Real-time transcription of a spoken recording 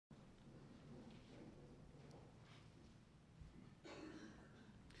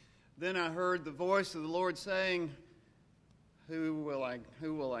Then I heard the voice of the Lord saying, Who will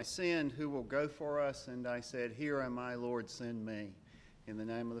I send? Who will go for us? And I said, Here am I, Lord, send me. In the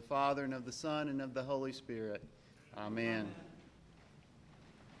name of the Father, and of the Son, and of the Holy Spirit. Amen.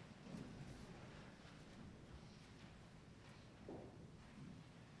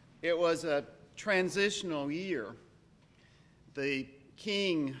 It was a transitional year. The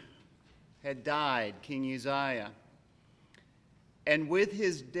king had died, King Uzziah. And with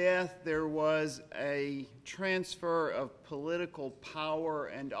his death, there was a transfer of political power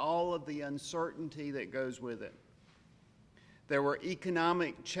and all of the uncertainty that goes with it. There were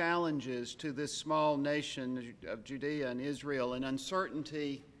economic challenges to this small nation of Judea and Israel, and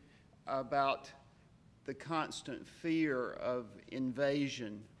uncertainty about the constant fear of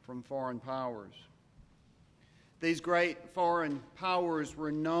invasion from foreign powers. These great foreign powers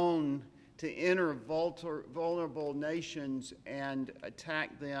were known to enter vulnerable nations and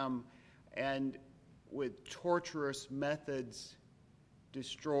attack them and with torturous methods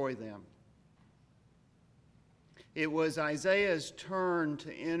destroy them. It was Isaiah's turn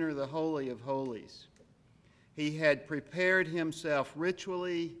to enter the Holy of Holies. He had prepared himself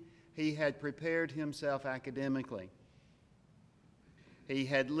ritually. He had prepared himself academically. He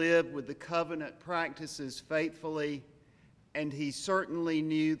had lived with the covenant practices faithfully, and he certainly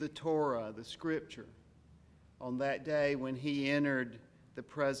knew the Torah, the Scripture, on that day when he entered the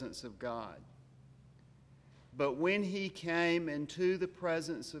presence of God. But when he came into the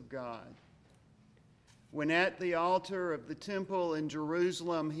presence of God, when at the altar of the temple in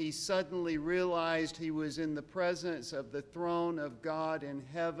Jerusalem, he suddenly realized he was in the presence of the throne of God in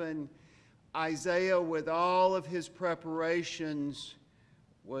heaven, Isaiah, with all of his preparations,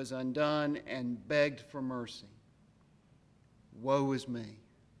 was undone and begged for mercy. Woe is me.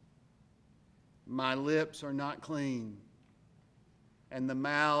 My lips are not clean, and the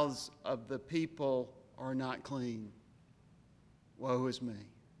mouths of the people are not clean. Woe is me.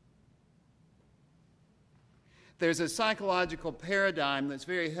 There's a psychological paradigm that's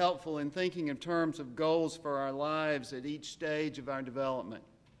very helpful in thinking in terms of goals for our lives at each stage of our development.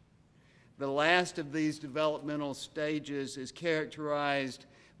 The last of these developmental stages is characterized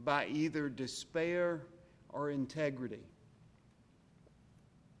by either despair or integrity.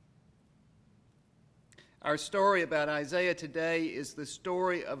 Our story about Isaiah today is the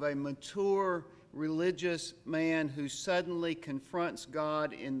story of a mature religious man who suddenly confronts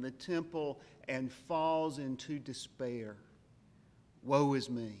God in the temple and falls into despair. Woe is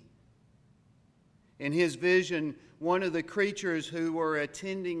me. In his vision, one of the creatures who were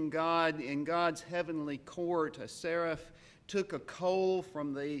attending God in God's heavenly court, a seraph, took a coal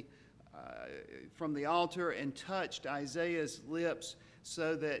from the altar and touched Isaiah's lips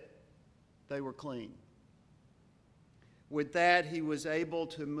so that they were clean. With that, he was able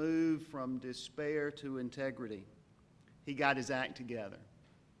to move from despair to integrity. He got his act together.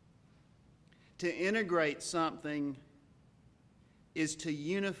 To integrate something is to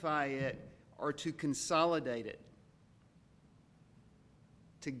unify it or to consolidate it,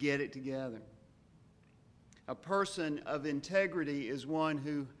 to get it together. A person of integrity is one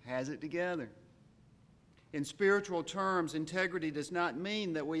who has it together. In spiritual terms, integrity does not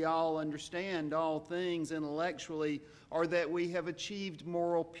mean that we all understand all things intellectually or that we have achieved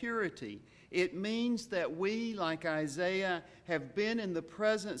moral purity. It means that we, like Isaiah, have been in the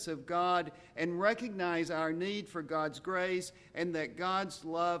presence of God and recognize our need for God's grace, and that God's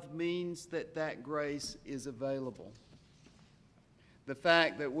love means that that grace is available. The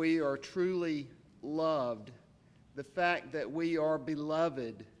fact that we are truly loved, the fact that we are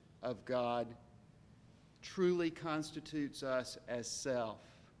beloved of God, truly constitutes us as self.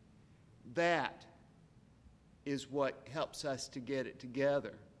 That is what helps us to get it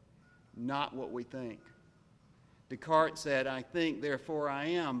together, not what we think. Descartes said, I think, therefore I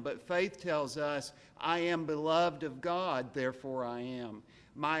am. But faith tells us, I am beloved of God, therefore I am.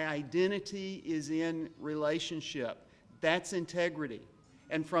 My identity is in relationship. That's integrity.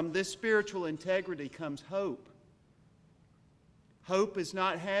 And from this spiritual integrity comes hope. Hope is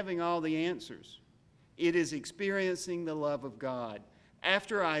not having all the answers. It is experiencing the love of God.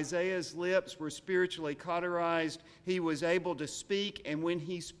 After Isaiah's lips were spiritually cauterized, he was able to speak, and when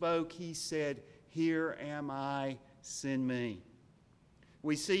he spoke, he said, Here am I, send me.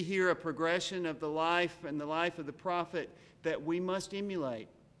 We see here a progression of the life and the life of the prophet that we must emulate.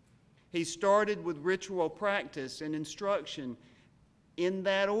 He started with ritual practice and instruction. In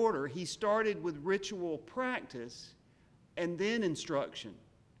that order, he started with ritual practice and then instruction.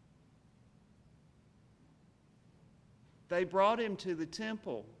 They brought him to the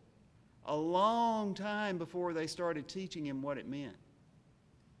temple a long time before they started teaching him what it meant.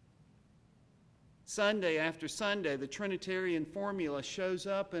 Sunday after Sunday, the Trinitarian formula shows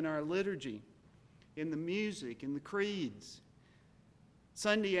up in our liturgy, in the music, in the creeds.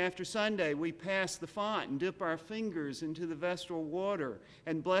 Sunday after Sunday, we pass the font and dip our fingers into the vestal water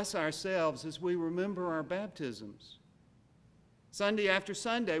and bless ourselves as we remember our baptisms. Sunday after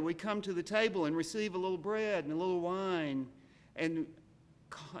Sunday, we come to the table and receive a little bread and a little wine and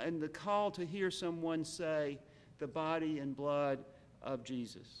the call to hear someone say, the body and blood of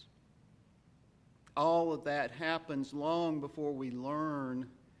Jesus. All of that happens long before we learn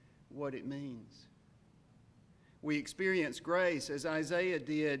what it means. We experience grace, as Isaiah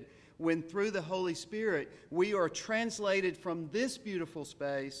did, when through the Holy Spirit we are translated from this beautiful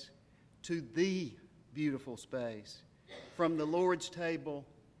space to the beautiful space, from the Lord's table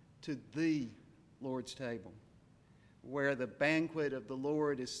to the Lord's table, where the banquet of the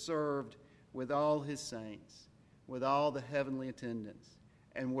Lord is served with all his saints, with all the heavenly attendants,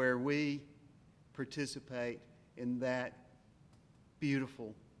 and where we participate in that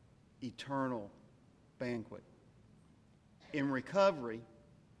beautiful, eternal banquet. In recovery,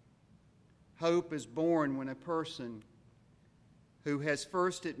 hope is born when a person who has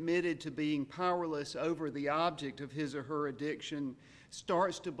first admitted to being powerless over the object of his or her addiction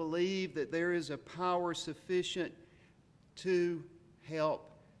starts to believe that there is a power sufficient to help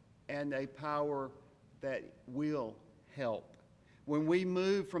and a power that will help. When we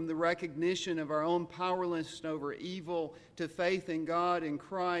move from the recognition of our own powerlessness over evil to faith in God and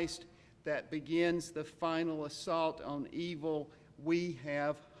Christ, that begins the final assault on evil, we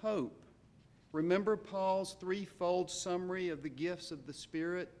have hope. Remember Paul's threefold summary of the gifts of the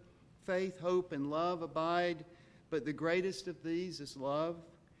Spirit? Faith, hope, and love abide, but the greatest of these is love.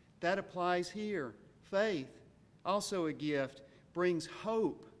 That applies here. Faith, also a gift, brings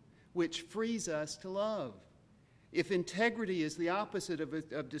hope, which frees us to love. If integrity is the opposite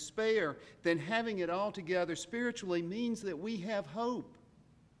of despair, then having it all together spiritually means that we have hope.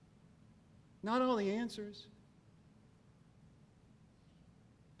 Not all the answers,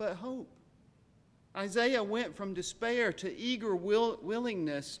 but hope. Isaiah went from despair to eager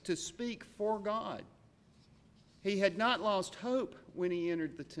willingness to speak for God. He had not lost hope when he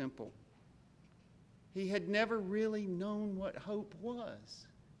entered the temple. He had never really known what hope was.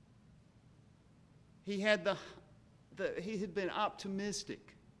 He had been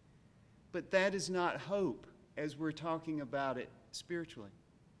optimistic, but that is not hope as we're talking about it spiritually.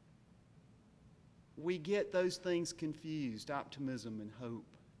 We get those things confused, optimism and hope.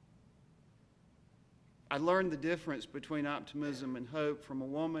 I learned the difference between optimism and hope from a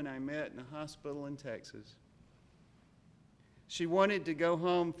woman I met in a hospital in Texas. She wanted to go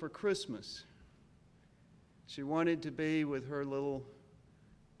home for Christmas. She wanted to be with her little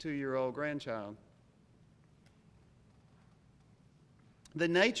 2-year-old grandchild. The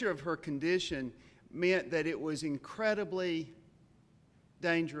nature of her condition meant that it was incredibly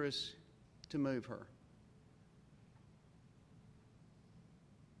dangerous to move her.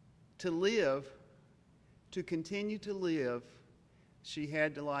 To continue to live, she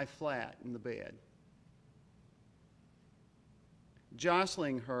had to lie flat in the bed.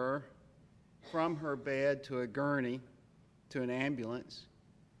 Jostling her from her bed to a gurney, to an ambulance,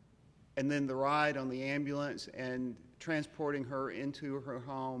 and then the ride on the ambulance and transporting her into her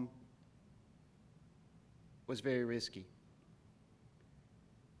home was very risky.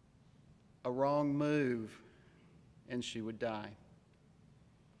 A wrong move, and she would die.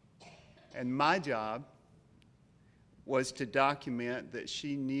 And my job was to document that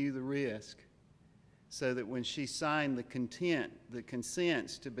she knew the risk, so that when she signed the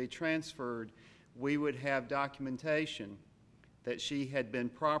consents to be transferred, we would have documentation that she had been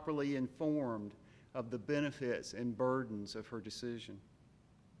properly informed of the benefits and burdens of her decision.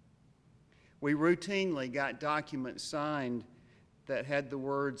 We routinely got documents signed that had the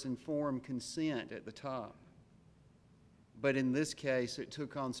words informed consent at the top. But in this case, it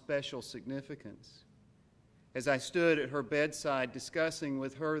took on special significance. As I stood at her bedside discussing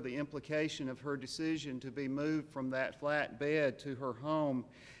with her the implication of her decision to be moved from that flat bed to her home,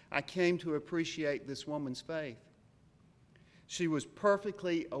 I came to appreciate this woman's faith. She was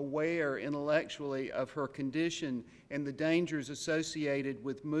perfectly aware intellectually of her condition and the dangers associated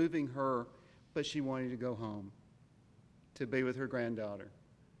with moving her, but she wanted to go home, to be with her granddaughter,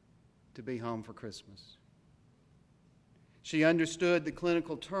 to be home for Christmas. She understood the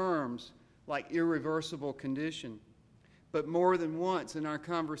clinical terms like irreversible condition, but more than once in our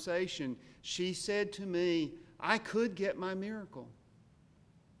conversation, she said to me, I could get my miracle.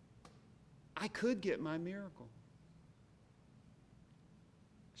 I could get my miracle.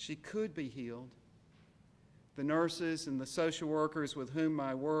 She could be healed. The nurses and the social workers with whom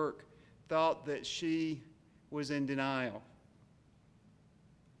I work thought that she was in denial.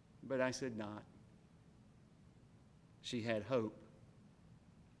 But I said not. She had hope.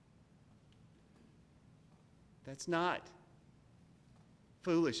 That's not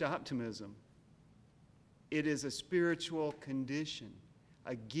foolish optimism. It is a spiritual condition,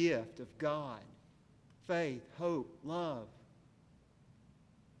 a gift of God. Faith, hope, love.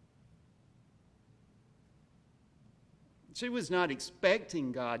 She was not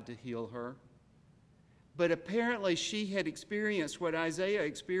expecting God to heal her, but apparently she had experienced what Isaiah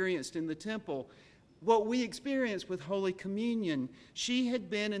experienced in the temple, what we experience with Holy Communion. She had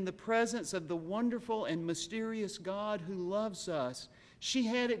been in the presence of the wonderful and mysterious God who loves us. She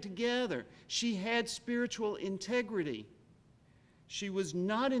had it together. She had spiritual integrity. She was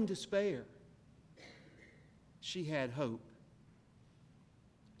not in despair. She had hope.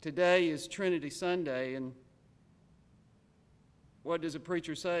 Today is Trinity Sunday, and what does a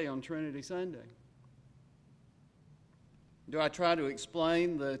preacher say on Trinity Sunday? Do I try to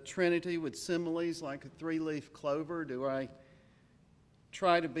explain the Trinity with similes like a three-leaf clover? Do I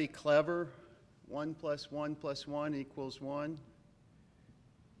try to be clever? 1 + 1 + 1 = 1?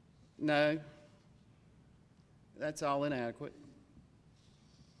 No. That's all inadequate.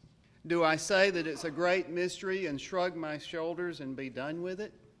 Do I say that it's a great mystery and shrug my shoulders and be done with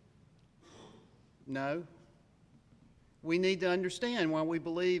it? No. We need to understand why we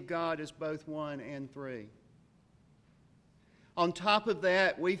believe God is both one and three. On top of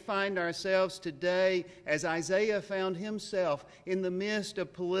that, we find ourselves today, as Isaiah found himself, in the midst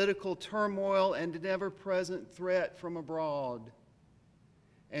of political turmoil and an ever-present threat from abroad.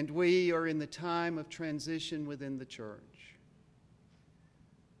 And we are in the time of transition within the church.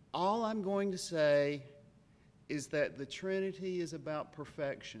 All I'm going to say is that the Trinity is about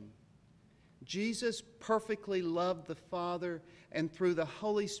perfection. Jesus perfectly loved the Father, and through the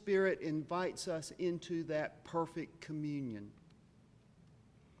Holy Spirit invites us into that perfect communion.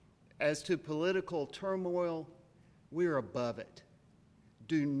 As to political turmoil, we're above it.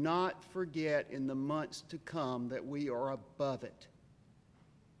 Do not forget in the months to come that we are above it.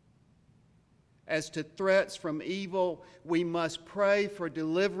 As to threats from evil, we must pray for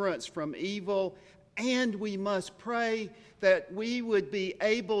deliverance from evil, and we must pray that we would be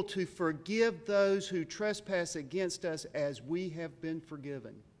able to forgive those who trespass against us as we have been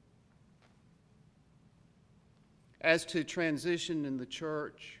forgiven. As to transition in the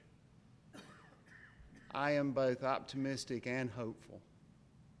church, I am both optimistic and hopeful.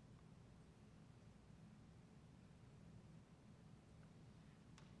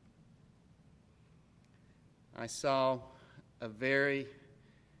 I saw a very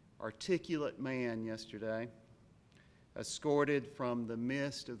articulate man yesterday, escorted from the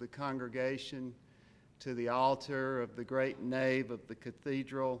midst of the congregation to the altar of the great nave of the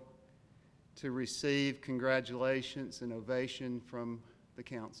cathedral to receive congratulations and ovation from the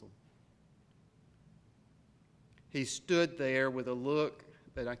council. He stood there with a look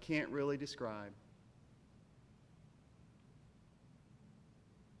that I can't really describe.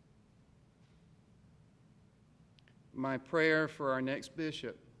 My prayer for our next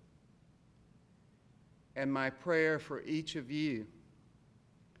bishop and my prayer for each of you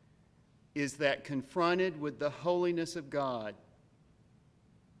is that confronted with the holiness of God,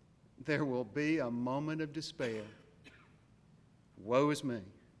 there will be a moment of despair. Woe is me.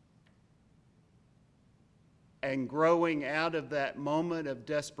 And growing out of that moment of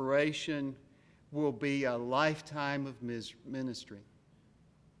desperation will be a lifetime of ministry.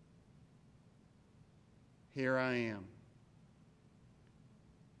 Here I am.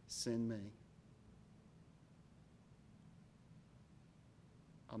 Send me.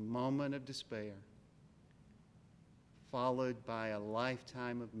 A moment of despair, followed by a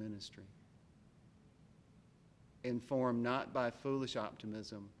lifetime of ministry, informed not by foolish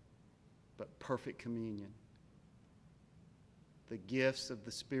optimism, but perfect communion. The gifts of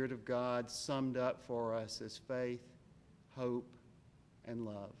the Spirit of God summed up for us as faith, hope, and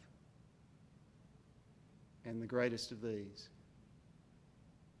love. And the greatest of these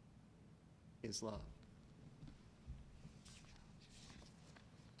is love.